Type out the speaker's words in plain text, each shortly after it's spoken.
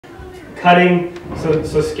cutting,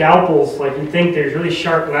 so scalpels, like you think there's really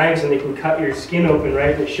sharp knives and they can cut your skin open,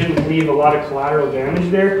 right? It shouldn't leave a lot of collateral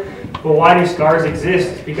damage there. But why do scars exist?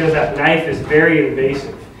 It's because that knife is very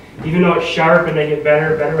invasive. Even though it's sharp and they get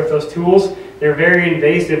better with those tools, they're very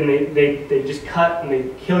invasive and they just cut and they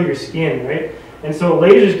kill your skin, right? And so what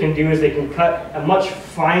lasers can do is they can cut a much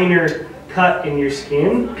finer cut in your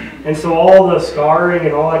skin, and so all the scarring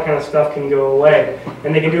and all that kind of stuff can go away,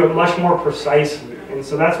 and they can do it much more precisely. And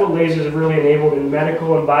so that's what lasers have really enabled in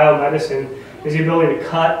medical and biomedicine, is the ability to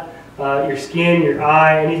cut your skin, your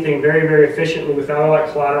eye, anything very, very efficiently without all that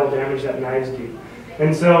collateral damage that knives do.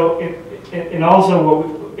 And so, and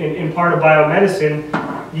also in part of biomedicine,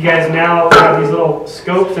 you guys now have these little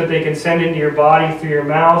scopes that they can send into your body through your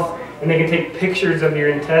mouth, and they can take pictures of your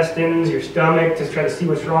intestines, your stomach, to try to see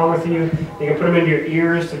what's wrong with you. They can put them into your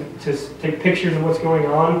ears to take pictures of what's going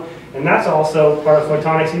on. And that's also part of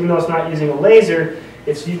photonics. Even though it's not using a laser,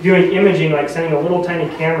 it's doing imaging, like sending a little tiny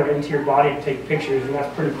camera into your body to take pictures, and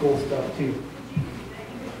that's pretty cool stuff too.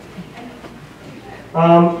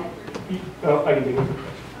 I can do it.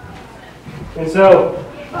 And so,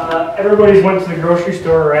 everybody's went to the grocery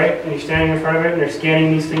store, right? And you're standing in front of it, and they're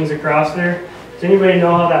scanning these things across there. Does anybody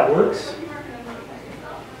know how that works?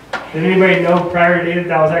 Did anybody know prior to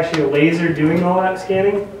that was actually a laser doing all that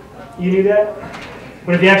scanning? You knew that?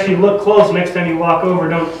 But if you actually look close, next time you walk over,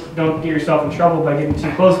 don't get yourself in trouble by getting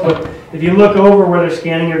too close, but if you look over where they're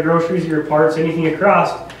scanning your groceries, your parts, anything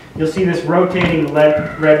across, you'll see this rotating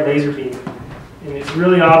red laser beam. And it's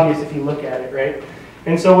really obvious if you look at it, right?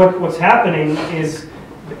 And so what's happening is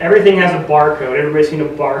everything has a barcode. Everybody's seen a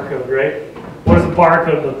barcode, right? What does the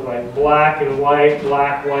barcode look like? Black and white,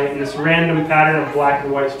 black, white, and this random pattern of black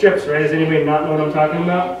and white strips, right? Does anybody not know what I'm talking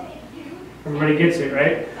about? Everybody gets it,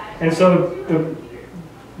 right? And so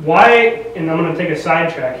why, and I'm going to take a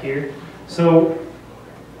sidetrack here. So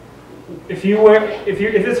if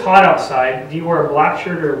it's hot outside, do you wear a black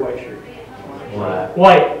shirt or a white shirt? Black.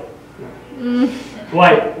 White.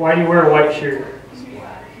 White. Why do you wear a white shirt?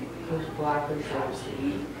 Because black absorbs the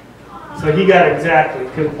heat. So he got it exactly,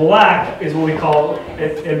 because black is what we call,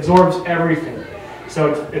 it absorbs everything.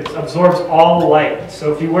 So it absorbs all light.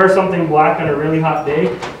 So if you wear something black on a really hot day,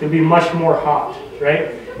 it'll be much more hot,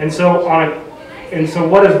 right? And so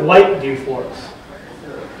what does light do for us?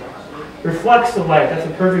 Reflects the light. That's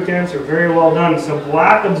a perfect answer. Very well done. So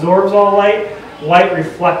black absorbs all light, white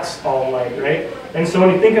reflects all light, right? And so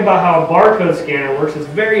when you think about how a barcode scanner works, it's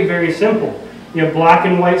very, very simple. You have black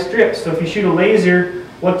and white strips. So if you shoot a laser,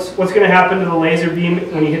 what's going to happen to the laser beam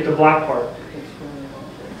when you hit the black part?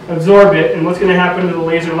 Absorb it. And what's going to happen to the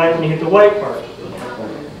laser light when you hit the white part?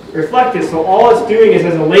 Reflect it. So all it's doing is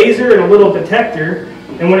has a laser and a little detector,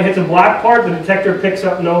 and when it hits a black part, the detector picks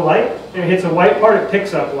up no light, and it hits a white part, it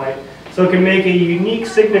picks up light. So it can make a unique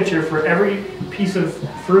signature for every piece of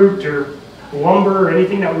fruit or lumber or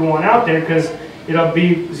anything that we want out there, because it'll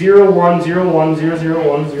be 0, 1, 0, 1, 0, 0,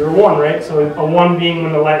 1, 0, 1, right? So a 1 being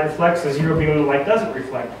when the light reflects, a 0 being when the light doesn't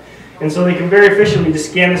reflect. And so they can very efficiently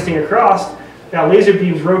just scan this thing across. That laser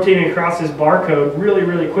beam's rotating across this barcode really,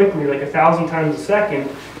 really quickly, like 1,000 times a second.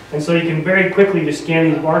 And so you can very quickly just scan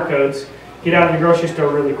these barcodes, get out of the grocery store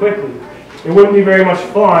really quickly. It wouldn't be very much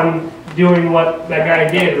fun doing what that guy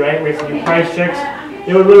did, right? We have to do price checks.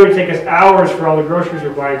 It would literally take us hours for all the groceries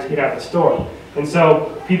we're buying to get out of the store. And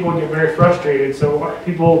so people get very frustrated. So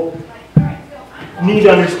people need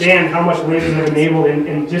to understand how much lasers have enabled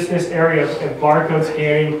in just this area of barcode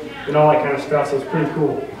scanning and all that kind of stuff. So it's pretty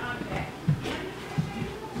cool.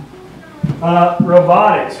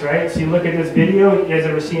 Robotics, right? So you look at this video, you guys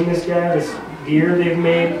ever seen this guy, this deer they've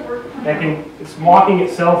made? It's walking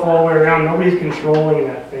itself all the way around. Nobody's controlling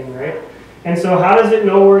that thing, right? And so how does it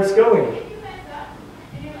know where it's going?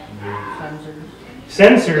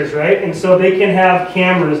 Sensors, right? And so they can have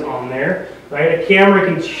cameras on there, right? A camera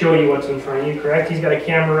can show you what's in front of you, correct? He's got a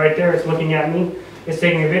camera right there. It's looking at me. It's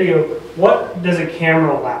taking a video. What does a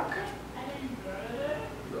camera lack?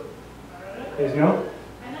 You guys know?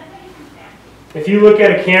 If you look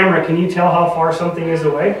at a camera, can you tell how far something is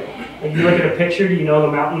away? Like you look at a picture, do you know the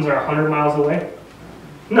mountains are 100 miles away?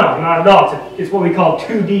 No, not at all. It's what we call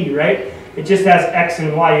 2D, right? It just has X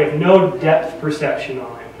and Y. You have no depth perception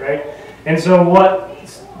on it, right? And so what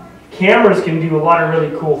cameras can do a lot of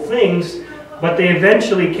really cool things, but they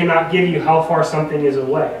eventually cannot give you how far something is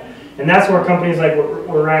away. And that's where companies like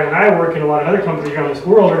where Ryan and I work and a lot of other companies around this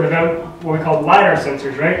world are developing what we call LiDAR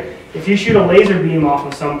sensors, right? If you shoot a laser beam off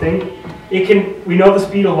of something, we know the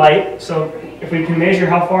speed of light, so if we can measure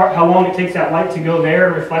how long it takes that light to go there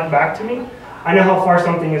and reflect back to me, I know how far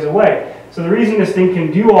something is away. So the reason this thing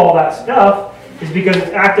can do all that stuff is because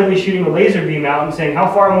it's actively shooting a laser beam out and saying,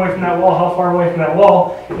 how far am I away from that wall, how far away from that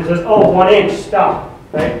wall? It says, oh, 1 inch, stop,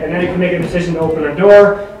 right? And then it can make a decision to open a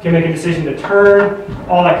door, can make a decision to turn,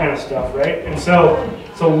 all that kind of stuff, right? And so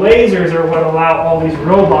lasers are what allow all these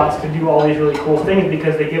robots to do all these really cool things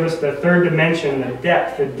because they give us the third dimension, the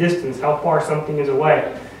depth, the distance, how far something is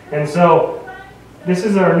away. And so this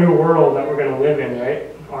is our new world that we're going to live in, right?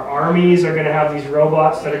 Our armies are going to have these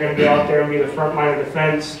robots that are going to go out there and be the front line of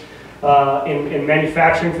defense. In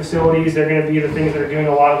manufacturing facilities, they're going to be the things that are doing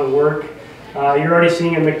a lot of the work. You're already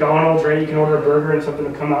seeing at McDonald's, right? You can order a burger and something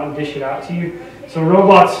will come out and dish it out to you. So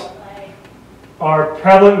robots are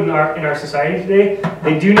prevalent in our society today.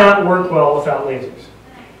 They do not work well without lasers,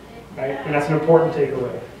 right? And that's an important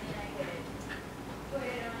takeaway.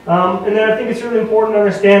 And then I think it's really important to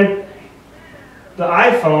understand the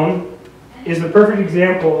iPhone is the perfect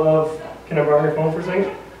example of, can I borrow your phone for a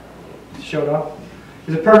second? Show it off.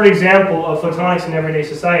 It's a perfect example of photonics in everyday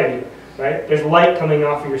society, right? There's light coming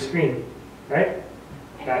off of your screen, right?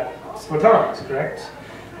 That's photonics, correct?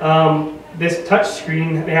 This touch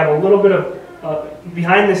screen, they have a little bit of,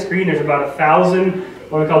 behind the screen there's about 1,000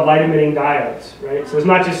 what we call light emitting diodes, right? So it's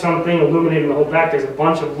not just something illuminating the whole back, there's a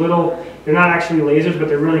bunch of little, they're not actually lasers, but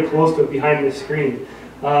they're really close to it behind the screen.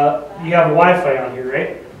 You have Wi-Fi on here,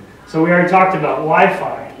 right? So we already talked about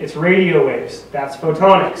Wi-Fi, it's radio waves, that's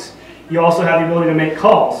photonics. You also have the ability to make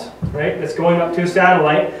calls, right? That's going up to a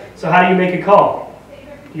satellite. So how do you make a call?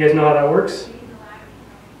 You guys know how that works?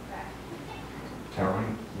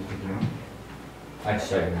 I'd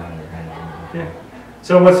say not in your hand. Yeah.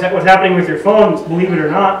 So what's happening with your phone, believe it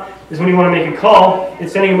or not, is when you want to make a call,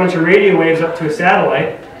 it's sending a bunch of radio waves up to a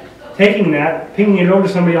satellite, taking that, pinging it over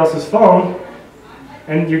to somebody else's phone,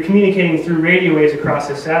 and you're communicating through radio waves across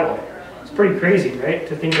this satellite. It's pretty crazy, right?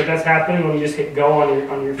 To think that that's happening when you just hit go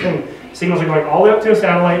on your thing. Signals are going all the way up to a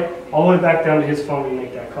satellite, all the way back down to his phone to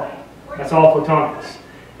make that call. That's all photonics.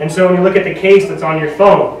 And so when you look at the case that's on your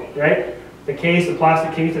phone, right? The case, the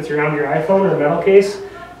plastic case that's around your iPhone or a metal case,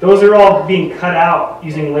 those are all being cut out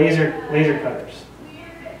using laser cutters.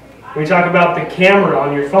 When we talk about the camera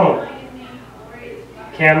on your phone,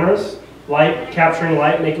 cameras, light, capturing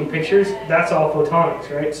light, making pictures, that's all photonics,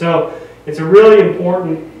 right? So it's a really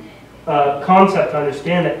important concept to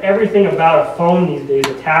understand that everything about a phone these days,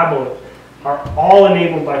 a tablet, are all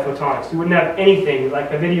enabled by photonics. You wouldn't have anything, like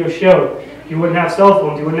the video showed. You wouldn't have cell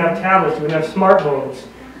phones, you wouldn't have tablets, you wouldn't have smartphones.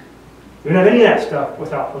 You wouldn't have any of that stuff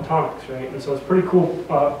without photonics, right? And so it's a pretty cool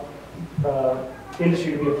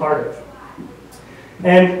industry to be a part of.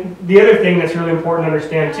 And the other thing that's really important to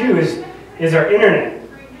understand too is our internet.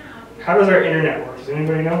 How does our internet work? Does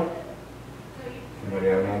anybody know? Anybody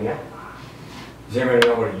have an idea? Does anybody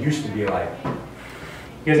know what it used to be like?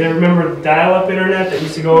 You guys ever remember the dial-up internet that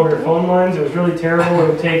used to go over your phone lines? It was really terrible. It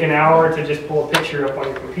would take an hour to just pull a picture up on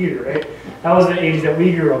your computer, right? That was the age that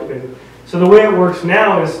we grew up in. So the way it works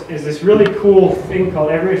now is this really cool thing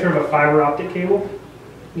called, everybody heard of a fiber optic cable?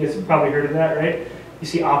 You guys have probably heard of that, right? You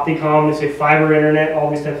see Opticom, they say fiber internet, all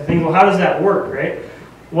these types of things. Well, how does that work, right?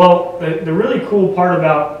 Well, the really cool part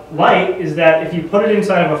about light is that if you put it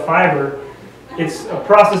inside of a fiber, it's a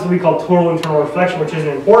process that we call total internal reflection, which isn't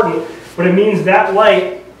important, but it means that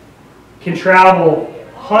light can travel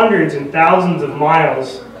hundreds and thousands of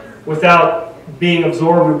miles without being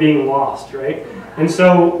absorbed or being lost, right? And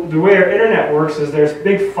so the way our internet works is there's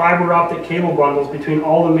big fiber optic cable bundles between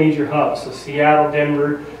all the major hubs, so Seattle,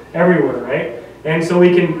 Denver, everywhere, right? And so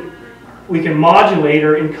we can modulate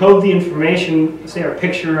or encode the information, say a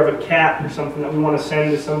picture of a cat or something that we want to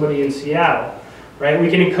send to somebody in Seattle, right? We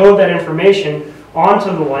can encode that information onto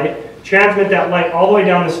the light, transmit that light all the way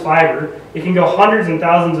down this fiber. It can go hundreds and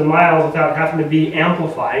thousands of miles without having to be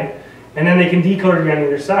amplified, and then they can decode it on the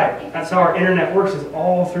other side. That's how our internet works, is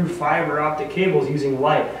all through fiber optic cables using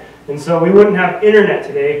light. And so we wouldn't have internet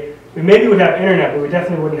today. We maybe would have internet, but we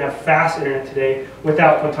definitely wouldn't have fast internet today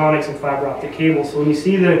without photonics and fiber optic cables. So when you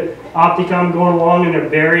see the Opticom going along and they're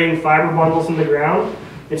burying fiber bundles in the ground,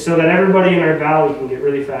 it's so that everybody in our valley can get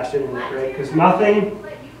really fast internet, right? Because nothing,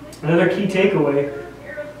 another key takeaway,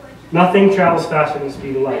 nothing travels faster than the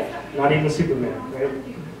speed of light. Not even Superman, right?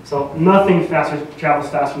 So nothing travels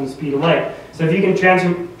faster than the speed of light. So if you can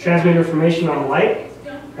transmit information on light,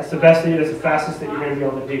 that's the best thing, that's the fastest that you're going to be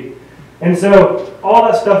able to do. And so all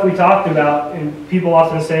that stuff we talked about, and people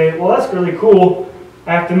often say, well, that's really cool.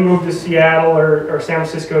 I have to move to Seattle or San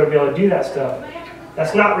Francisco to be able to do that stuff.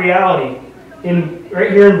 That's not reality.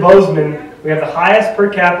 Right here in Bozeman, we have the highest per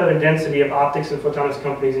capita density of optics and photonics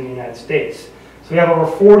companies in the United States. So we have over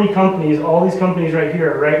 40 companies, all these companies right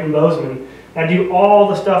here are right in Bozeman, that do all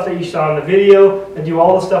the stuff that you saw in the video, that do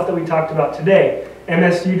all the stuff that we talked about today.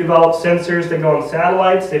 MSU developed sensors that go on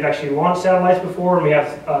satellites. They've actually launched satellites before, and we have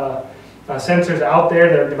sensors out there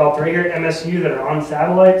that are developed right here at MSU that are on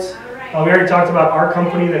satellites. We already talked about our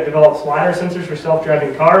company that develops LiDAR sensors for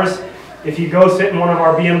self-driving cars. If you go sit in one of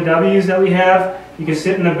our BMWs that we have, you can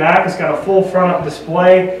sit in the back. It's got a full front-up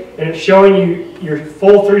display, and it's showing you your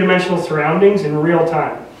full three-dimensional surroundings in real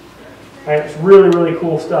time. Right? It's really, really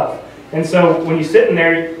cool stuff. And so when you sit in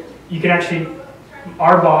there, you can actually,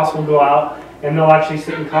 our boss will go out, and they'll actually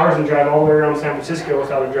sit in cars and drive all the way around San Francisco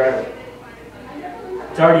without a driver.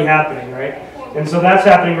 It's already happening, right? And so that's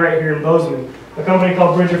happening right here in Bozeman. A company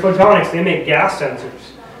called Bridger Photonics, they make gas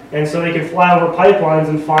sensors. And so they can fly over pipelines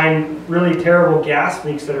and find really terrible gas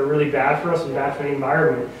leaks that are really bad for us and bad for the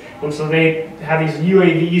environment. And so they have these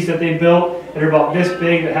UAVs that they built that are about this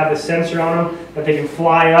big, that have this sensor on them, that they can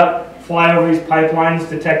fly up, fly over these pipelines,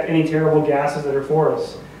 detect any terrible gases that are for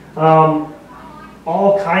us.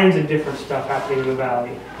 All kinds of different stuff happening in the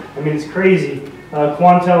valley. I mean, it's crazy.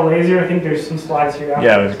 Quantel laser, I think there's some slides here.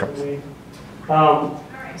 Yeah, there's a couple.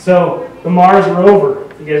 So the Mars rover,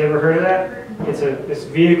 you guys ever heard of that? It's this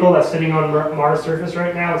vehicle that's sitting on Mars' surface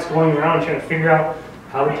right now. It's going around trying to figure out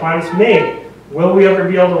how the planet's made. Will we ever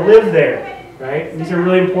be able to live there? Right? These are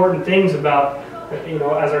really important things about,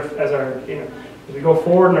 as we go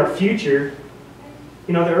forward in our future.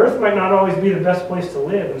 The Earth might not always be the best place to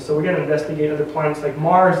live, and so we got to investigate other planets like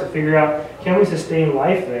Mars to figure out, can we sustain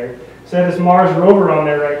life there? So this Mars rover on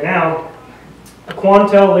there right now.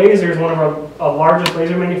 Quantel Laser is one of our largest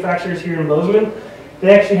laser manufacturers here in Bozeman.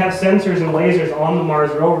 They actually have sensors and lasers on the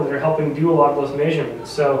Mars rover that are helping do a lot of those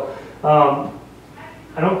measurements. So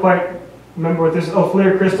I don't quite remember what this,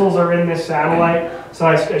 FLIR crystals are in this satellite. So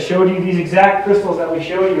I showed you these exact crystals that we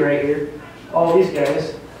showed you right here, all these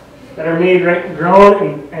guys, that are made,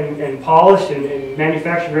 grown and polished and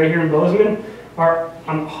manufactured right here in Bozeman, are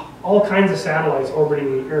on all kinds of satellites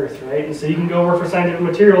orbiting the Earth, right? And so you can go work for Scientific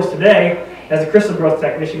Materials today as a crystal growth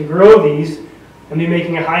technician, grow these, and be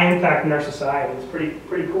making a high impact in our society. It's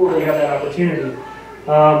pretty cool that you have that opportunity.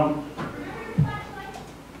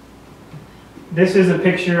 This is a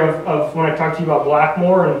picture of when I talked to you about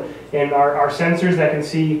Blackmore and our sensors that can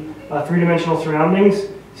see three-dimensional surroundings.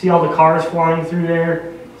 See all the cars flying through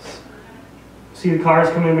there. See the cars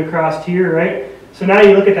coming across here, right? So now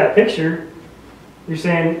you look at that picture, you're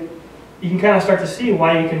saying, you can kind of start to see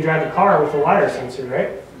why you can drive a car with a LiDAR sensor, right?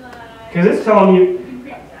 Because it's telling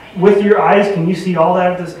you, with your eyes, can you see all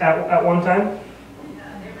that at one time?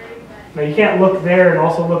 Now you can't look there and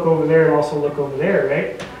also look over there and also look over there,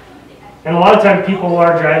 right? And a lot of times people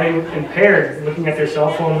are driving impaired, looking at their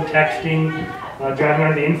cell phone, texting, driving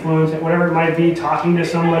under the influence, whatever it might be, talking to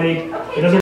somebody. It doesn't